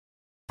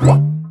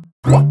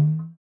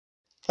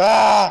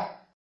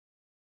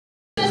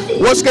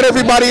What's good,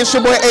 everybody? It's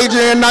your boy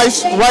Adrian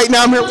Nyce. Right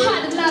now I'm here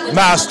with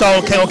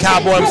Milestone King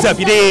Cowboy himself,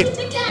 you did?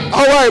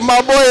 All right,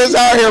 my boy is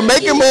out here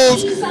making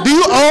moves. Do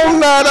you own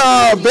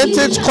that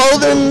vintage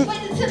clothing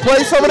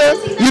place over there?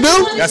 You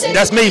do?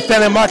 That's me,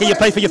 Felon Market. You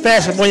play for your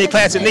fashion, for your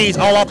classic needs,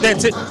 all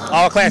authentic,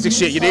 all classic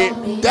shit, you did?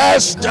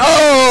 That's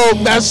dope.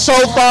 That's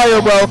so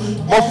fire, bro.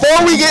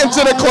 Before we get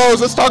into the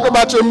clothes, let's talk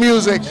about your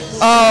music.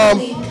 Who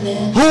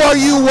are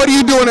you? What do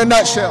you do in a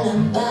nutshell?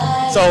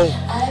 So,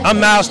 I'm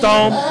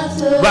Milestone.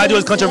 What I do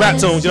is country rap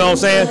tunes, you know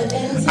what I'm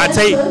saying? I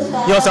take, you know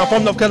what I'm saying, I'm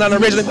from North Carolina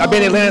originally. I've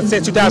been in Atlanta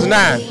since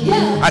 2009.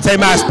 I take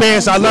my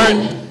experience I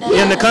learned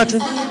in the country,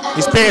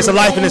 experience of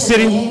life in the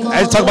city. I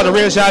just talk about the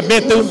real shit I've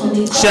been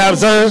through, shit I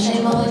observed,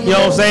 you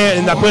know what I'm saying,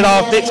 and I put it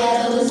all fixed.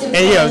 And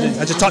yeah,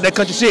 I just talk that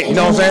country shit, you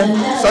know what I'm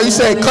saying? So you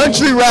say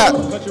country rap.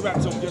 Country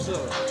rap tunes, yes sir.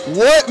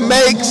 What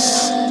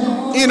makes,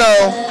 you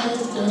know,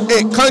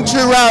 it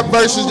country rap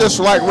versus just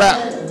like rap?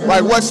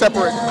 Like what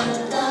separates?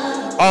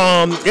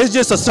 It's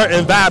just a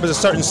certain vibe, it's a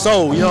certain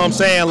soul, you know what I'm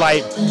saying?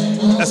 Like,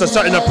 that's a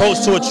certain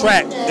approach to a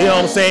track, you know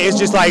what I'm saying? It's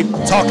just like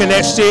talking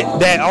that shit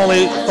that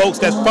only folks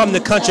that's from the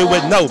country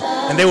would know,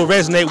 and they will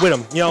resonate with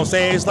them, you know what I'm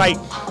saying? It's like,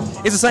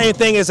 it's the same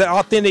thing as an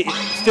authentic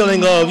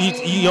feeling of, you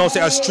know what I'm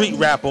saying, a street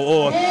rapper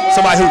or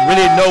somebody who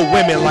really know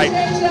women. Like,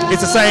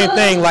 it's the same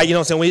thing, like, you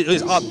know what I'm saying, when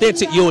it's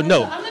authentic, you'll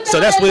know. So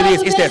that's what it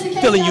is, it's that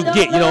feeling you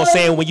get, you know what I'm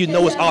saying, when you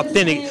know it's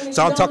authentic.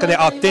 So I'm talking that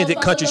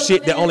authentic country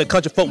shit that only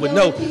country folk would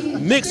know,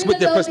 mixed with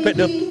the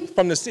perspective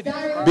from the city.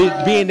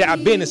 Being that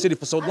I've been in the city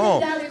for so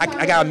long,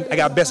 I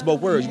got best of both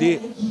worlds, you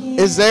did?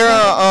 Is there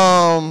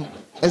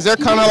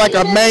kind of like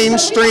a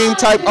mainstream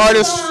type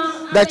artist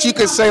that you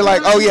could say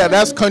like, oh yeah,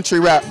 that's country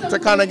rap, to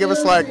kind of give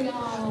us like?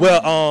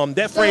 Well,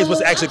 that phrase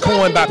was actually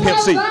coined by Pimp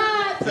C.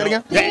 Say it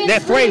again?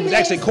 That phrase was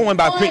actually coined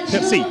by Pimp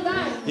C.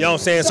 You know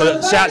what I'm saying?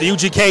 So shout out to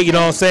UGK, you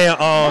know what I'm saying?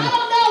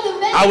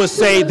 I would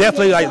say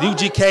definitely like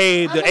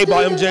UGK, the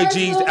 8-Ball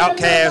MJGs, the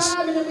Outkast,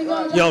 you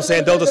know what I'm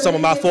saying? Those are some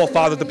of my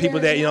forefathers, the people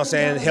that, you know what I'm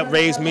saying, helped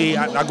raise me.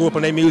 I grew up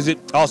on their music.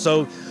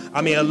 Also,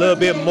 I mean, a little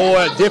bit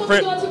more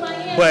different,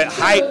 but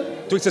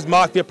Hype, 3 6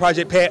 Mafia,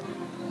 Project Pat,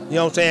 you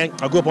know what I'm saying?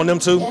 I grew up on them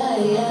too.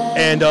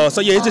 And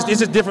so yeah, it's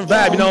just different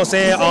vibe, you know what I'm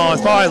saying?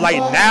 As far as like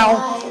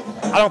now,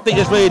 I don't think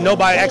there's really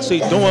nobody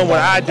actually doing what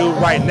I do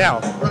right now.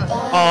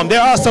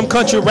 There are some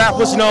country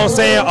rappers, you know what I'm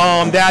saying,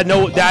 that I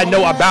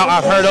know about,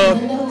 I've heard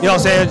of, you know what I'm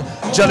saying,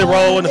 Jelly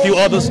Roll and a few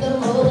others.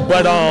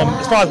 But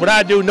as far as what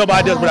I do,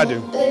 nobody does what I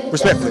do,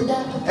 respectfully.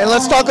 And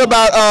let's talk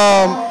about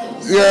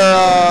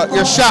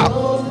your shop.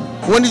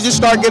 When did you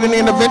start getting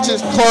into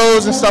vintage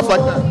clothes and stuff like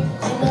that?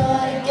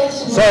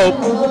 So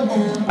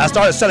I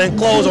started selling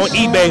clothes on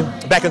eBay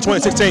back in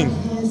 2016.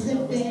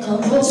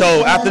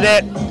 So after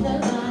that,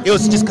 it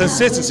was just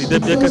consistency. The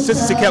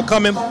consistency kept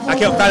coming. I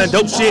kept finding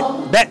dope shit.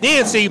 Back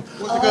then, see.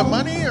 Was it good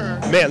money or?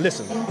 Man,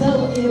 listen.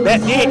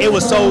 Back then, it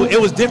was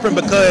different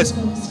because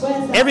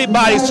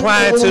everybody's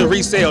trying to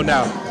resell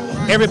now.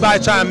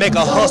 Everybody's trying to make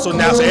a hustle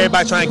now, so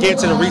everybody's trying to get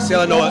into the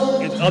reselling or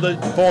other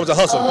forms of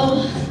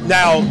hustle.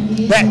 Now,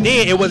 back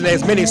then, it wasn't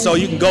as many, so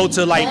you can go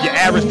to like your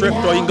average thrift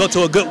store, you can go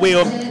to a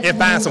Goodwill and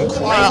find some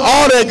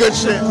all that good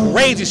shit,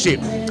 crazy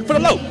shit for the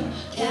low.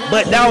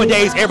 But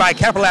nowadays, everybody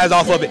capitalizes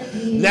off of it.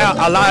 Now,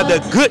 a lot of the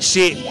good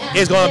shit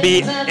is going to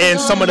be in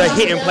some of the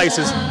hidden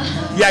places.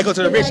 You got to go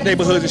to the rich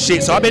neighborhoods and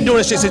shit. So I've been doing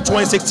this shit since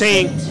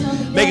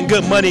 2016, making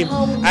good money.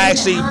 I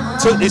actually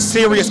took this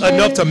serious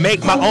enough to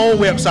make my own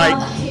website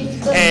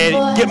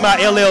and get my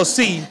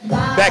LLC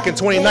back in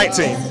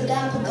 2019.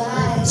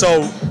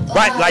 So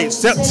right like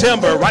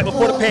September, right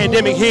before the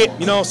pandemic hit,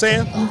 you know what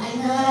I'm saying?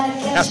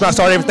 That's when I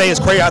started everything. It's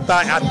crazy. I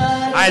thought I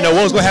didn't know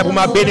what was gonna happen with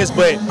my business,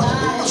 but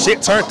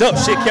shit turned up,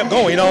 shit kept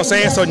going, you know what I'm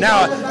saying? So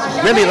now,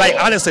 really, like,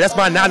 honestly, that's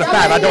my 9 to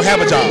 5. I don't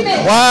have a job.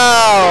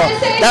 Wow,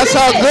 that's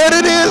how good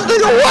it is,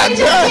 nigga. What?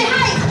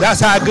 That's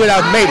how good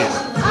I've made it.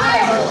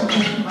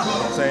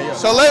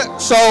 So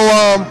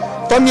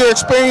from your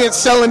experience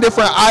selling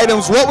different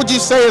items, what would you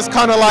say is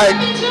kind of like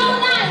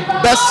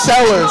best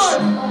sellers,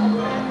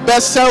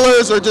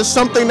 or just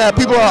something that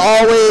people are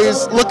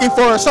always looking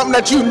for, or something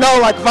that you know,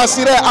 like if I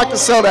see that, I can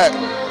sell that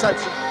type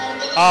shit?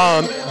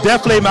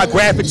 Definitely my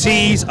graphic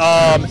tees.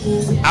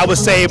 I would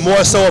say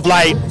more so of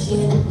like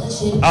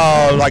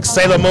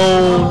Sailor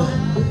Moon,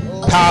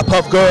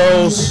 Powerpuff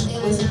Girls.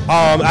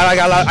 I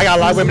got a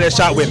lot of women that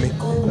shop with me.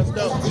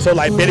 So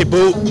like Betty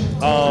Boop.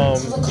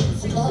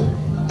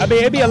 I mean,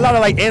 it'd be a lot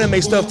of like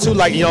anime stuff too,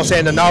 like, you know what I'm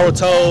saying, the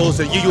Naruto's,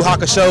 the Yu Yu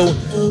Hakusho,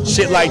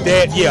 shit like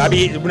that. Yeah, I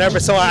mean, whenever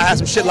I had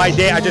some shit like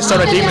that, I just sold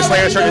a Demon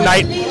Slayer shirt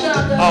tonight.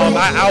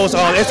 I was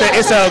on,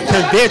 it's a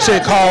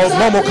convention called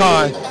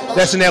MomoCon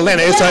that's in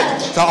Atlanta. It's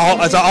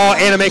an all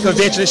anime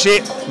convention and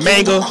shit,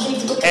 manga,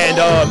 and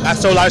I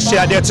sold a lot of shit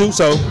out there too,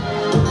 so,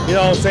 you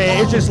know what I'm saying,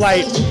 it's just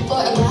like,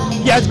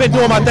 yeah, I've been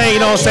doing my thing, you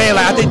know what I'm saying?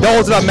 Like, I think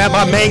those are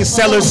my main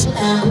sellers.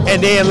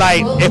 And then,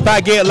 like, if I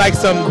get like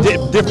some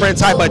different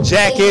type of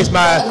jackets,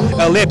 my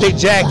Olympic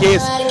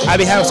jackets, I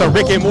be having some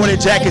Rick and Morty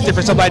jackets,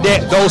 different stuff like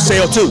that. Those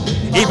sell too.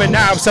 Even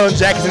now, I'm selling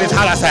jackets and it's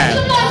hot outside.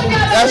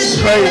 That's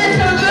crazy.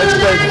 That's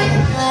crazy.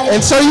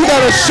 And so you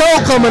got a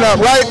show coming up,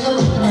 right?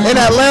 In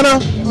Atlanta.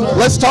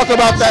 Let's talk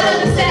about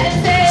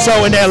that.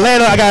 So in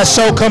Atlanta, I got a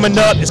show coming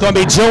up. It's going to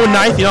be June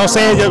 9th. You know what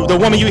I'm saying? The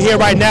woman you hear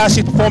right now,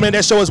 she's performing in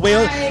that show as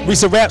well.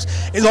 Risa Raps.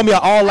 It's going to be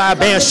an all-live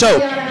band show.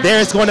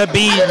 There's going to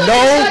be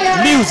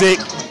no music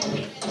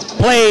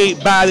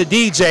played by the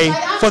DJ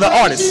for the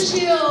artist.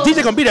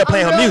 DJ gonna be there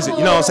playing her music,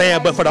 you know what I'm saying?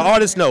 But for the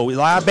artist, no, it's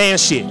live band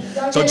shit.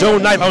 So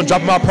June 9th, I'm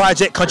dropping my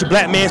project, Country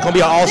Black Man. It's gonna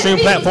be on all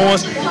streaming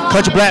platforms.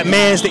 Country Black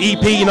Man's the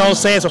EP, you know what I'm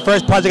saying? It's the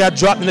first project I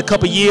dropped in a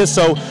couple years,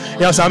 so you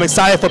know, so I'm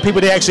excited for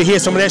people to actually hear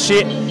some of that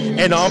shit.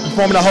 And I'm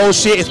performing the whole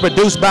shit. It's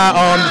produced by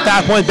the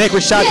 5 Point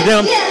Bakery. Shout out to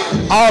them.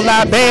 All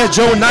live band,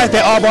 June 9th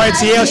at Arbor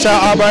ATL.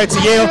 Shout out Arbor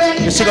ATL.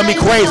 This shit gonna be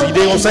crazy. You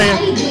dig what I'm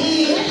saying?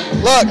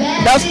 Look,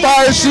 that's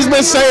fire. She's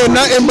been saying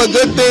nothing but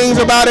good things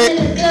about it.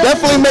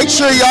 Definitely make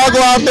sure y'all go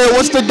out there.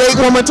 What's the date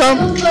one more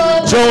time?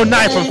 June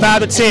 9th from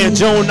 5 to 10.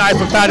 June 9th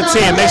from 5 to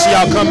 10. Make sure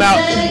y'all come out.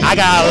 I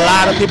got a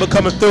lot of people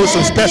coming through,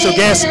 some special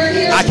guests.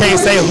 I can't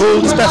say who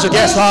the special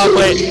guests are,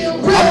 but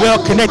I'm well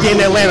connected in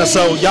Atlanta.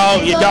 So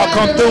y'all, if y'all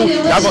come through,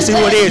 y'all gonna see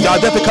who it is.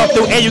 Y'all definitely come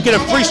through, and you get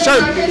a free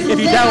shirt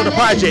if you download the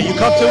project. You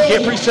come through,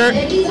 get a free shirt.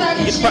 You know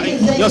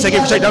what I'm saying?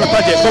 Get a free shirt, download the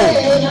project. Boom.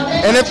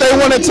 And if they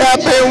want to tap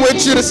in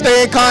with you to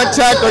stay in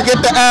contact or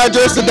get the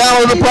address to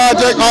download the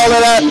project, all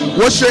of that,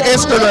 what's your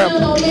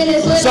Instagram?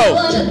 So,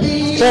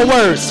 4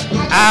 words.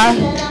 I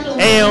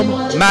am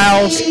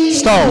Miles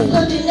Stone.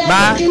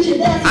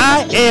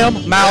 I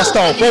am Miles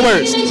Stone. 4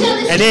 words.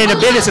 And then the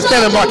business is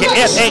Family Market.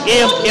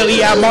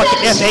 FAMLEI Market.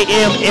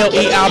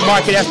 FAMLEI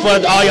Market. That's for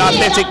all your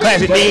authentic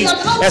classic needs.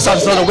 That's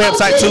also on the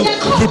website too.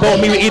 Keep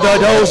on me with either of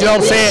those. You know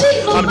what I'm saying?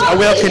 I'm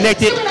well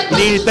connected.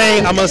 Need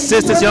anything? I'm an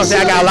assistant. You know what I'm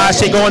saying? I got a lot of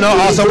shit going on.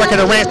 Also working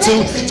the ranch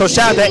too. So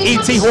shout out to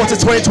ET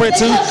Horses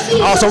 2022.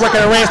 Also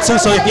working the ranch too.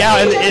 So if you're out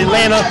in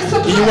Atlanta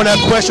and you want a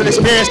question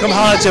experience, come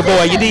holler at your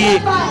boy. You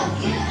dig?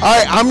 All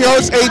right, I'm your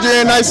host,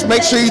 Adrian Nyce.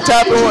 Make sure you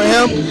tap in with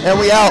him, and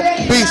we out.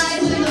 Peace.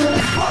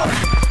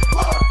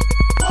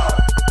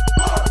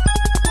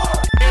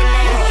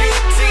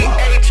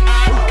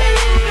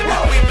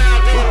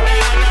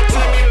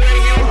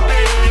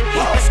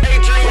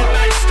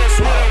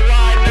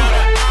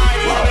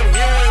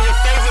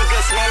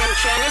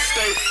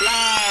 Stay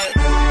fly.